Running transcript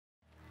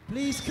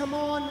Please come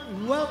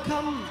on,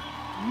 welcome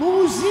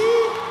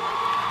Muzi.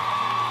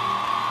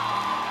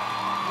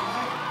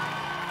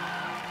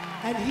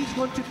 And he's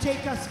going to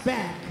take us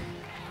back.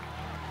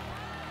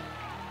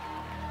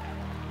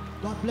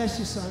 God bless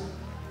you, son.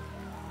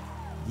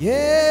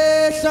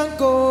 Yes,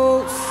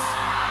 uncles.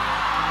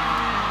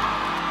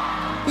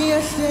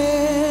 Yes,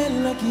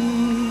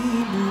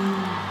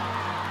 Lakimu.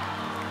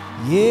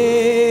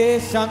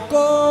 Yes,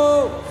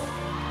 uncles.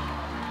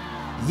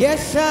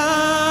 Yes,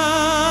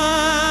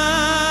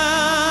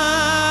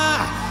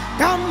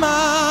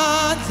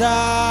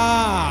 Kamata.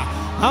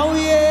 Oh,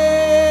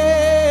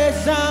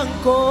 yes,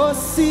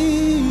 uncles.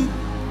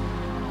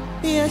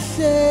 Yes,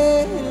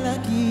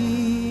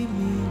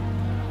 Lakimu.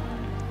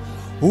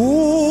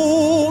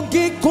 Ungikwalise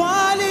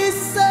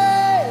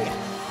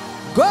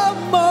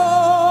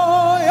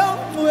ngomoya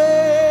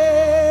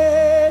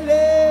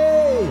mwele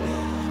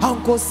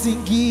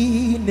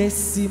ankosingi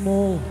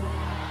nesimo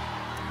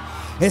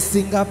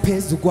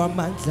esingaphezu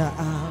kwamandla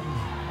ami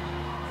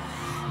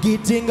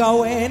ngidinga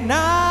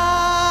wena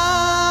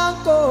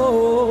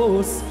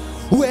Nkosi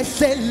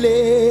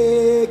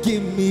wehlele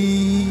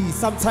kimi.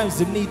 Sometimes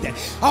you need that.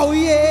 Oh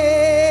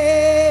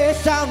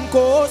yes,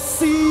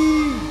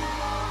 Nkosi.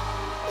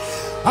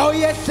 Oh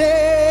yes,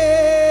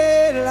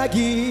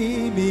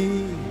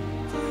 lagimi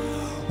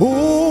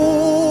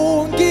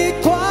ungikwalise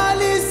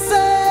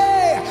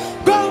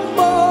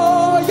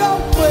ngomoya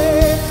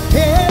mwele.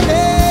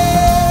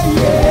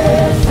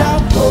 Yes,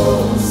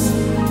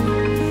 Nkosi.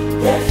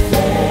 Yes,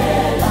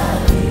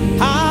 lagimi.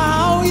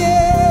 Oh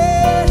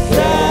yes,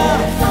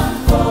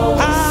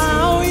 Nkosi.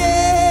 Oh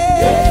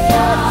yes,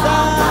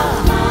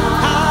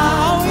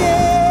 oh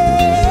yes,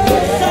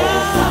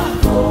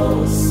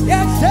 Nkosi.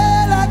 Yes,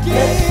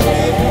 lagimi.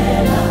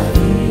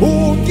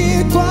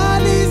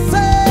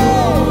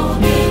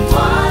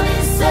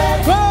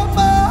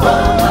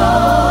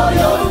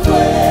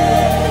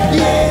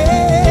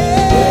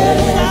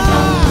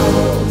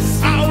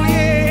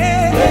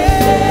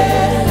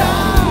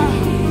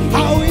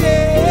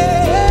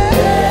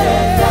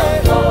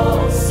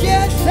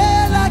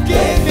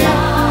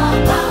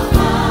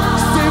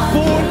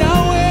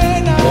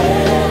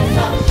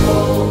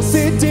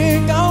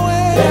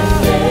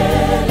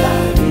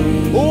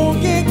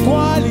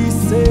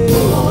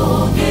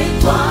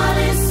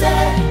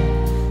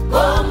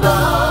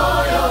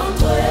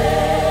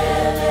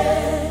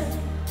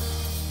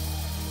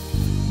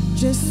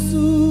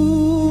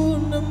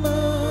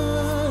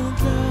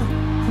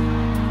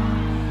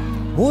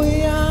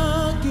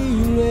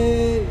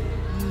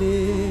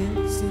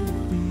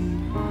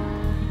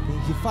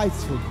 He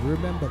fights for you,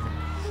 remember that.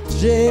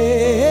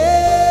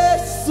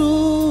 Jesus,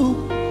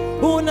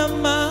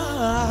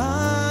 unamandla,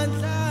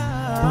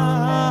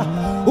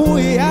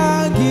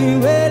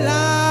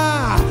 uyangiwela,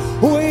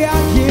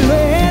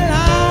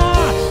 uyangiwela.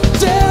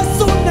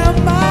 Jesus,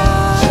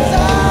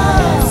 unamandla,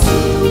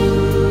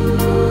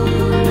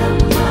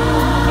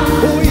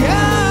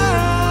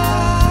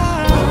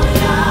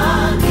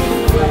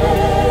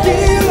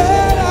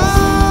 uyangiwela.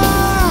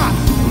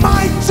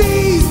 My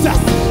Jesus,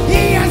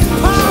 He has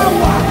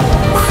power.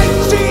 My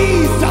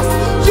Jesus,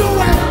 You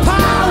have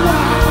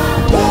power.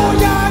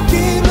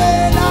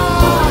 Uyangiwela.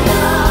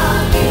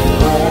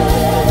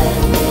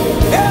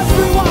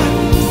 Everyone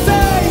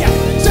say,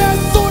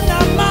 Jesus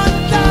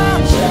unamandla.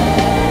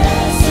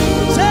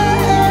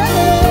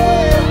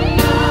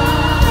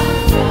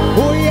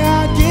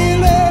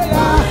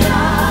 Uyangiwela.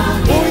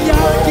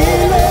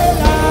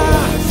 Uyangiwela.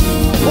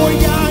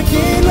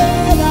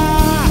 Uyangiwela.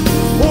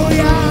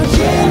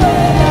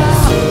 Uyangiwela.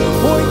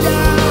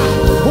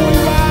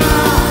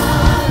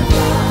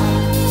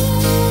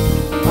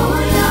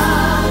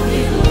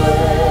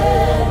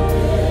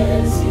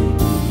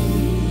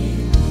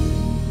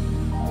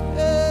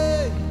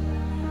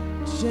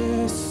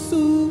 Jesus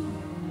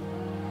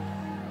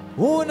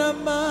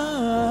unamandla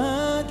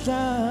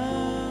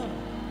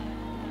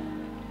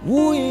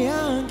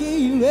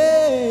uyangiwe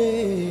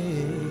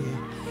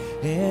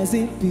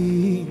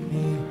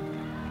ezimpini.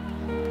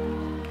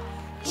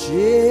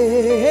 Jesus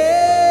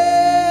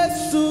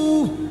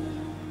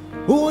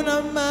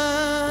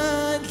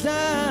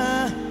unamandla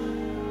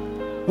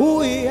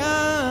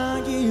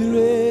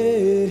uyangiwe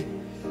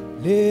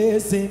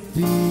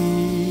lezimpini.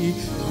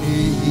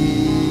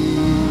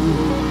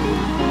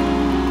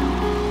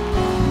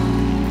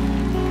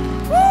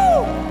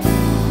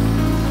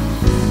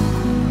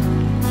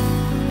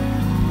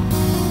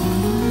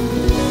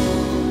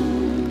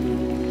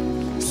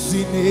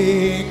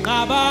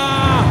 Sineqaba,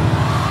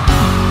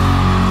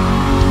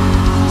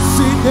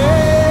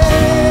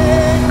 sineqaba,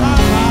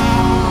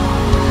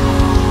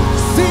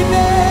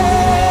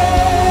 sineqaba.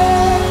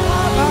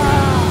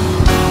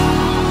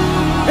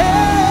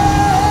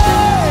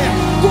 Hey,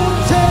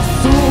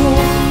 kuJesu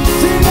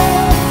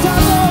siletha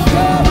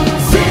lonke,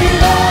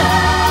 siletha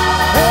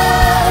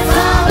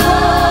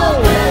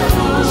lonke.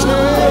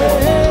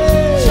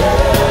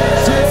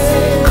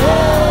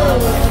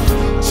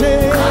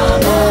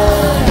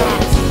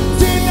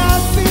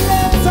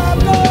 Sinasiletha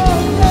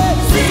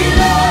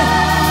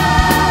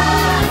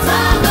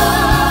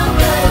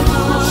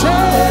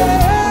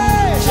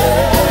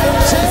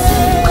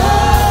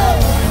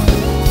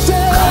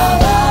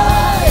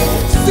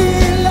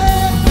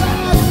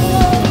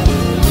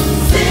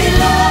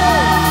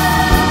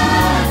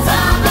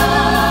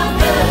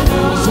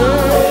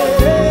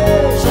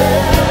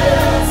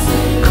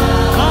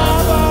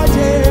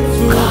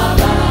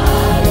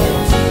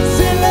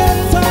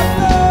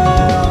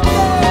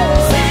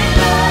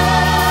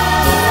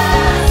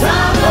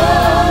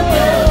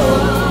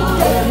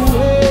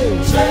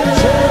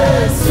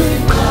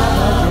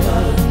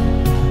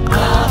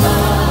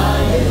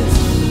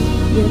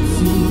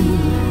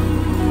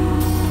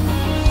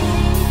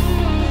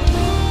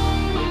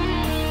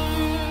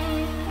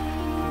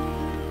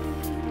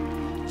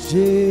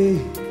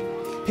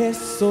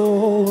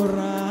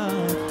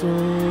sorato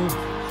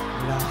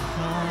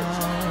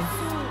lahat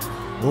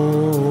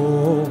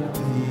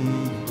opi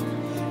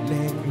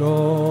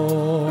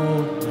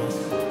lenglong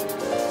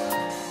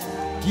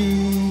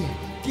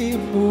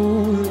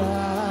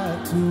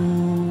kimulatu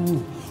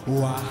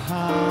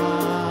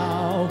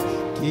wow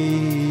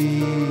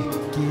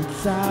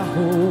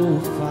kitsaho